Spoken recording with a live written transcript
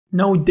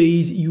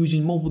Nowadays,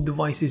 using mobile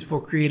devices for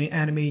creating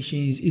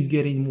animations is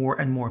getting more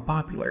and more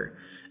popular.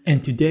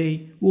 And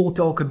today, we'll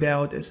talk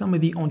about some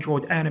of the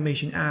Android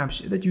animation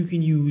apps that you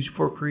can use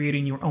for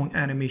creating your own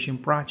animation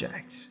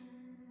projects.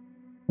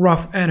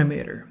 Rough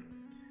Animator.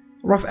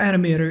 Rough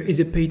Animator is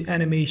a paid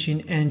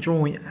animation and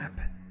drawing app.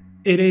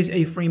 It is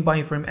a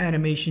frame-by-frame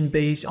animation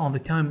based on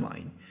the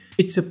timeline.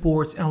 It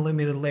supports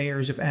unlimited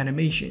layers of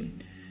animation.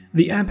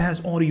 The app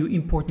has audio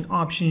important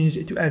options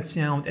to add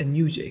sound and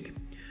music.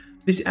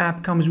 This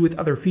app comes with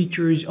other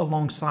features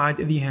alongside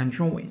the hand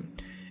drawing.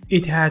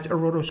 It has a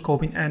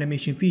rotoscoping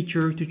animation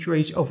feature to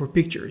trace over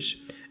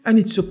pictures, and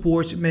it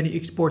supports many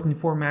exporting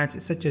formats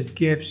such as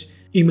GIFs,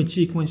 image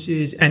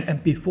sequences, and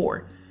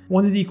MP4.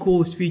 One of the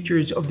coolest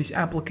features of this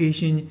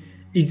application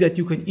is that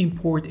you can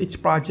import its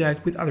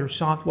project with other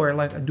software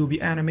like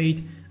Adobe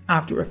Animate,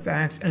 After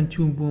Effects, and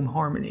Toon Boom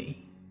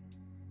Harmony.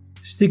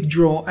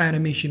 Stickdraw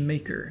Animation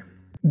Maker.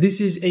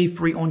 This is a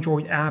free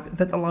Android app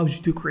that allows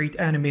you to create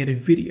animated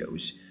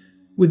videos.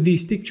 With the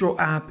Stickdraw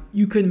app,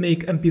 you can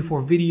make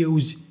MP4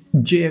 videos,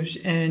 GIFs,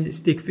 and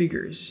stick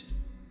figures.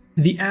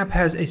 The app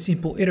has a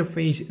simple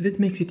interface that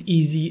makes it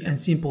easy and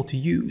simple to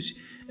use,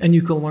 and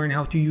you can learn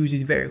how to use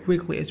it very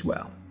quickly as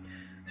well.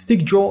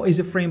 Stickdraw is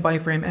a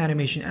frame-by-frame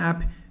animation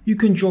app. You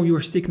can draw your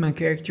stickman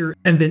character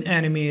and then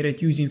animate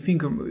it using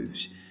finger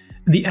moves.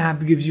 The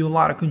app gives you a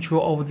lot of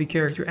control over the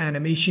character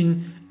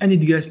animation, and it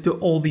gets to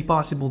all the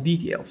possible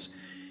details.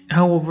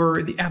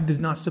 However, the app does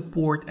not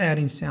support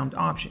adding sound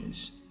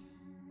options.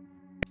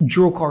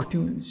 Draw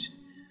Cartoons.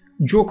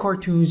 Draw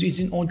Cartoons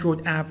is an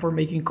Android app for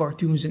making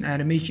cartoons and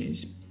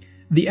animations.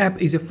 The app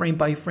is a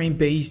frame-by-frame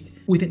based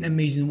with an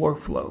amazing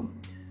workflow.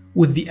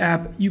 With the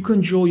app, you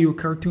can draw your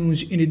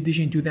cartoons. In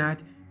addition to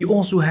that, you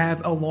also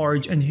have a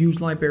large and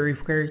huge library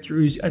of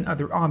characters and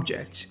other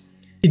objects.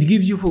 It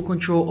gives you full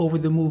control over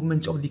the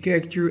movements of the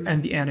character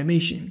and the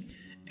animation,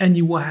 and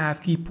you will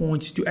have key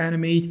points to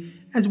animate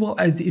as well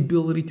as the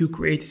ability to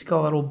create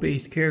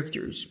skeletal-based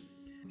characters.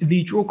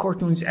 The Draw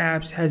Cartoons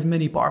apps has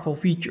many powerful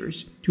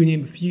features. To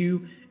name a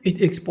few, it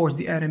exports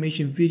the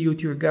animation video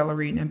to your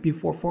gallery in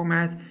MP4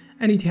 format,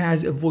 and it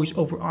has a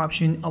voiceover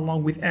option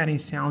along with adding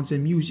sounds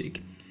and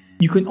music.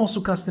 You can also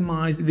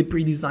customize the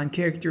pre-designed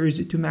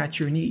characters to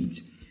match your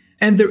needs.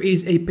 And there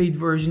is a paid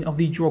version of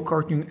the Draw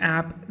Cartoon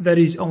app that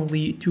is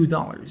only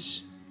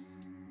 $2.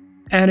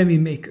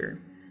 Animator.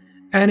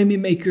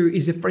 Animator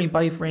is a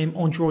frame-by-frame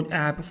Android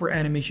app for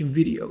animation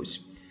videos.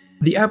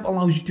 The app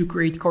allows you to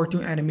create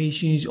cartoon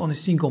animations on a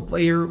single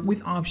player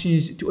with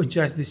options to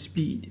adjust the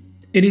speed.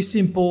 It is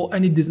simple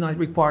and it does not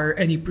require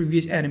any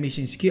previous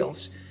animation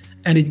skills,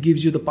 and it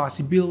gives you the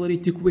possibility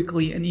to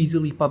quickly and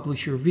easily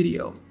publish your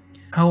video.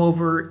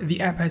 However, the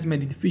app has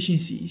many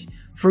deficiencies.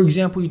 For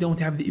example, you don't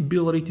have the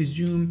ability to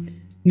zoom,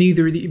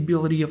 neither the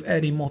ability of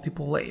adding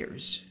multiple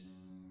layers.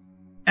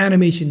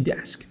 Animation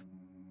Desk.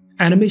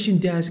 Animation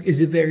Desk is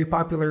a very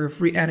popular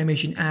free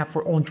animation app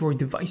for Android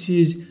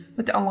devices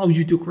that allows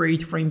you to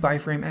create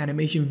frame-by-frame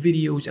animation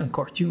videos and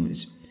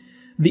cartoons.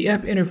 The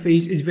app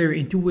interface is very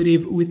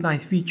intuitive with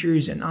nice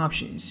features and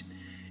options.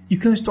 You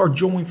can start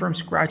drawing from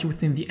scratch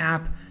within the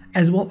app,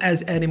 as well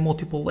as adding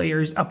multiple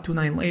layers up to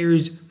 9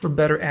 layers for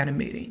better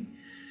animating.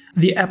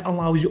 The app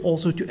allows you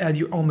also to add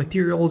your own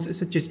materials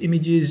such as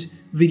images,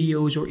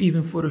 videos, or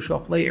even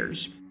Photoshop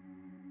layers.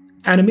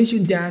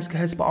 Animation Desk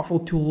has powerful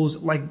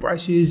tools like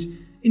brushes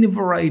in a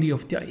variety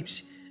of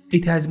types.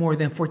 It has more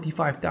than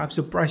 45 types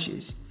of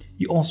brushes.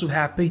 You also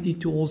have painting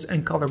tools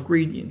and color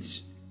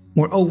gradients.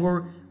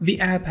 Moreover,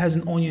 the app has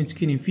an onion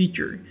skinning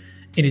feature.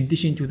 In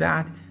addition to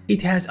that,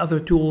 it has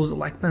other tools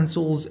like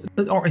pencils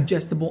that are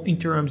adjustable in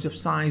terms of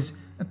size,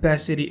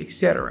 opacity,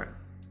 etc.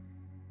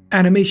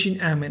 Animation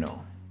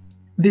Amino.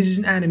 This is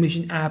an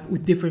animation app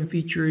with different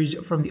features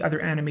from the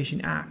other animation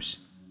apps.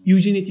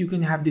 Using it, you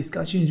can have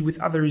discussions with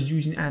others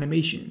using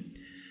animation.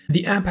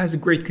 The app has a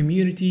great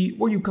community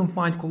where you can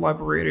find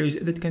collaborators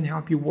that can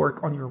help you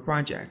work on your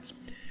projects.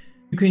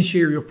 You can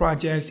share your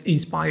projects,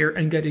 inspire,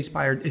 and get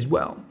inspired as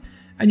well.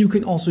 And you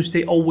can also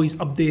stay always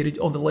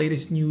updated on the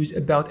latest news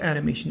about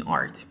animation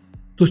art.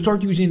 To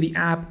start using the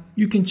app,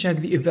 you can check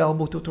the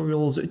available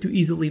tutorials to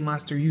easily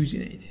master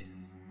using it.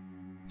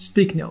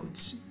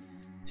 Sticknotes.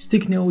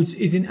 Sticknotes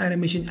is an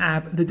animation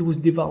app that was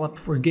developed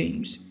for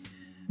games.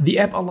 The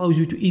app allows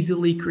you to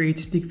easily create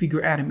stick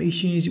figure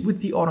animations with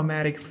the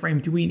automatic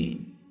frame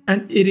tweening.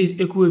 And it is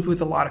equipped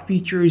with a lot of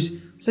features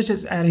such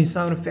as adding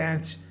sound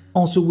effects,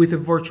 also with a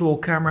virtual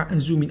camera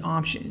and zooming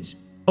options.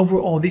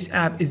 Overall, this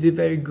app is a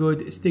very good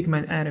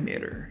stickman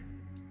animator.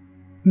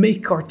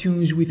 Make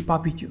cartoons with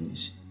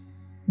PuppyToons.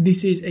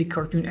 This is a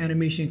cartoon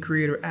animation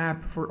creator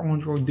app for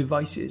Android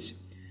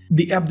devices.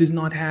 The app does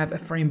not have a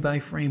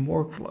frame-by-frame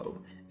workflow.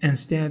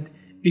 Instead,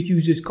 it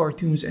uses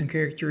cartoons and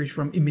characters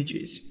from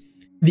images.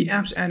 The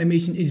app's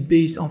animation is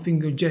based on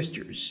finger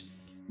gestures,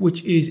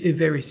 which is a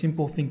very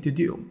simple thing to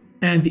do.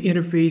 And the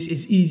interface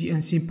is easy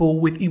and simple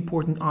with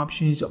important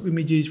options of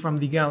images from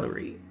the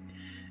gallery.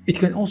 It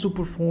can also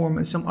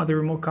perform some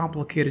other more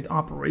complicated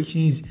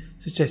operations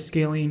such as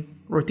scaling,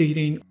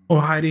 rotating,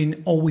 or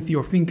hiding all with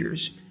your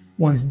fingers.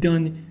 Once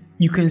done,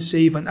 You can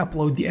save and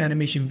upload the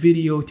animation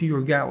video to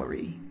your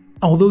gallery.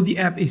 Although the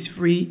app is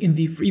free, in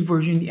the free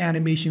version the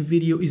animation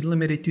video is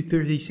limited to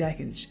 30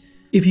 seconds.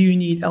 If you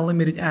need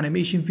unlimited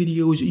animation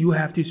videos, you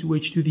have to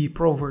switch to the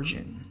Pro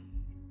version.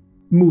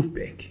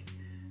 MovePick.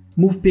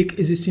 MovePick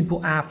is a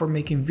simple app for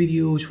making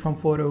videos from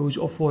photos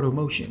or photo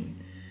motion.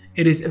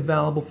 It is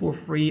available for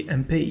free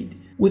and paid,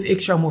 with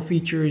extra more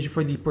features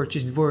for the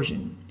purchased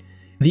version.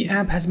 The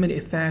app has many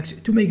effects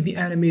to make the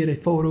animated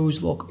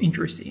photos look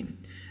interesting.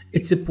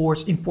 It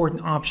supports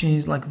important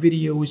options like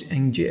videos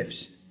and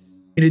GIFs.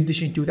 In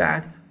addition to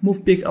that,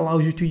 MovePick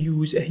allows you to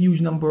use a huge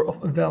number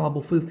of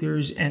available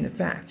filters and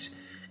effects.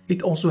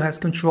 It also has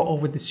control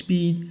over the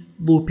speed,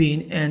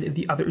 looping, and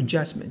the other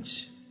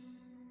adjustments.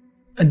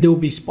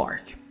 Adobe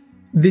Spark.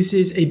 This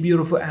is a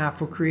beautiful app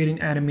for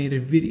creating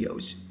animated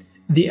videos.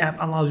 The app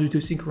allows you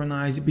to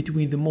synchronize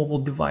between the mobile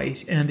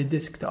device and the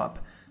desktop,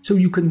 so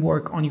you can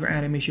work on your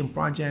animation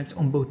projects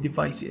on both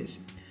devices.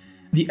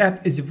 The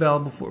app is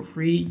available for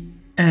free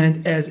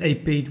and as a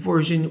paid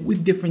version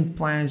with different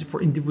plans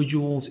for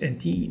individuals and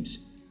teams.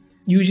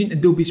 Using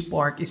Adobe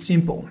Spark is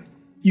simple.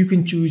 You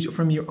can choose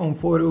from your own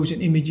photos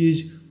and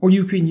images, or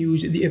you can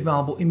use the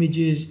available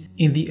images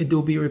in the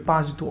Adobe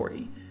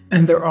repository,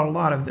 and there are a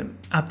lot of them,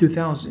 up to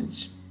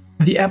thousands.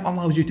 The app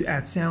allows you to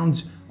add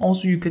sounds.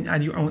 Also, you can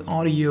add your own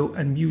audio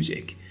and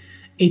music.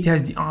 It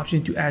has the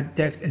option to add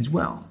text as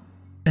well.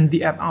 And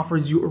the app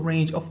offers you a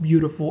range of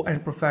beautiful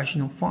and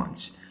professional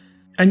fonts.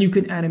 And you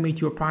can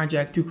animate your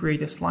project to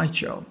create a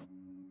slideshow.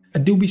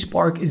 Adobe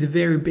Spark is a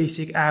very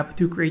basic app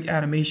to create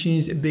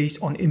animations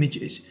based on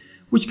images,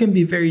 which can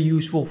be very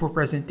useful for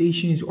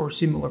presentations or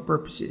similar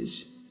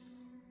purposes.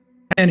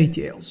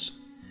 Anytales.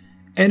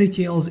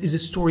 Anytales is a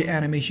story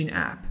animation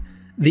app.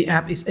 The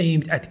app is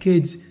aimed at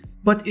kids,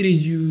 but it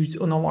is used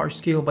on a large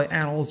scale by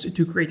adults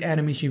to create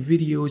animation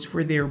videos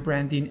for their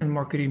branding and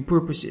marketing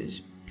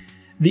purposes.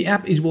 The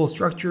app is well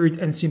structured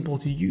and simple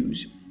to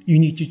use. You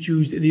need to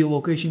choose the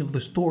location of the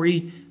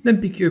story,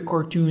 then pick your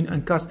cartoon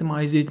and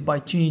customize it by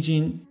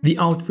changing the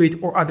outfit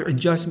or other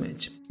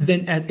adjustments.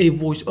 Then add a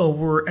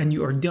voiceover and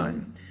you are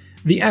done.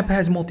 The app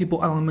has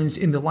multiple elements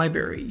in the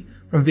library,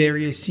 from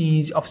various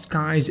scenes of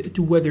skies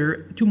to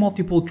weather to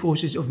multiple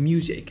choices of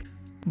music.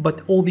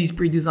 But all these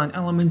pre-designed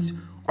elements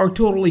are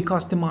totally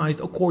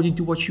customized according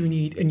to what you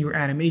need in your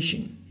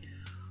animation.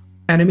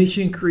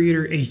 Animation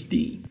Creator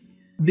HD.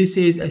 This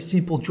is a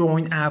simple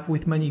drawing app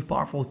with many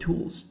powerful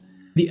tools.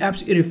 The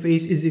app's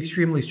interface is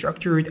extremely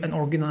structured and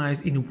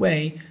organized in a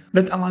way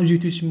that allows you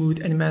to smooth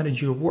and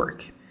manage your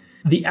work.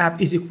 The app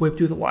is equipped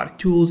with a lot of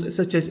tools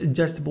such as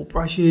adjustable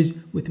brushes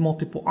with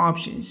multiple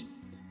options.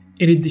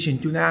 In addition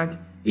to that,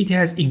 it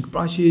has ink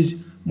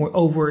brushes.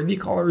 Moreover, the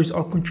colors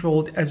are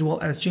controlled as well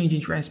as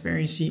changing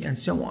transparency and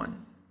so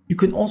on. You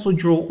can also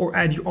draw or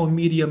add your own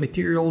media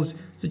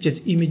materials such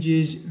as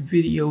images,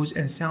 videos,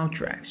 and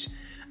soundtracks.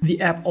 The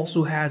app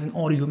also has an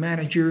audio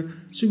manager,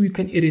 so you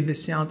can edit the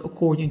sound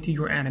according to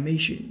your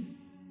animation.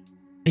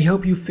 I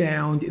hope you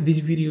found this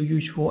video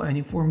useful and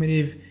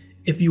informative.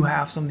 If you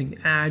have something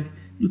to add,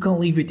 you can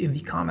leave it in the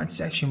comment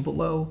section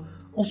below.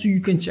 Also, you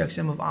can check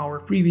some of our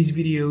previous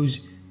videos.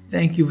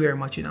 Thank you very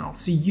much, and I'll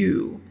see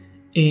you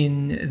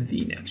in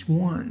the next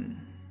one.